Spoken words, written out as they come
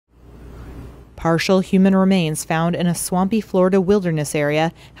Partial human remains found in a swampy Florida wilderness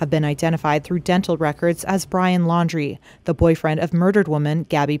area have been identified through dental records as Brian Laundrie, the boyfriend of murdered woman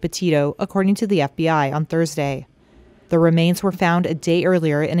Gabby Petito, according to the FBI on Thursday. The remains were found a day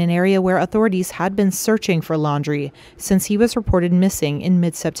earlier in an area where authorities had been searching for Laundrie since he was reported missing in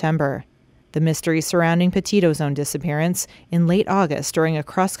mid-September. The mystery surrounding Petito's own disappearance in late August during a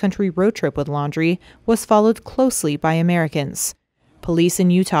cross-country road trip with Laundrie was followed closely by Americans. Police in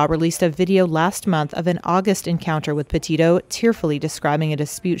Utah released a video last month of an August encounter with Petito, tearfully describing a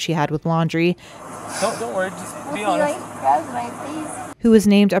dispute she had with Laundrie, Don't worry, just be honest. Who was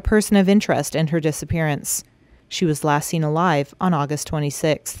named a person of interest in her disappearance. She was last seen alive on August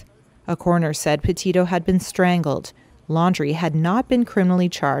 26th. A coroner said Petito had been strangled. Laundrie had not been criminally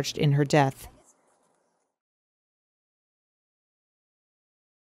charged in her death.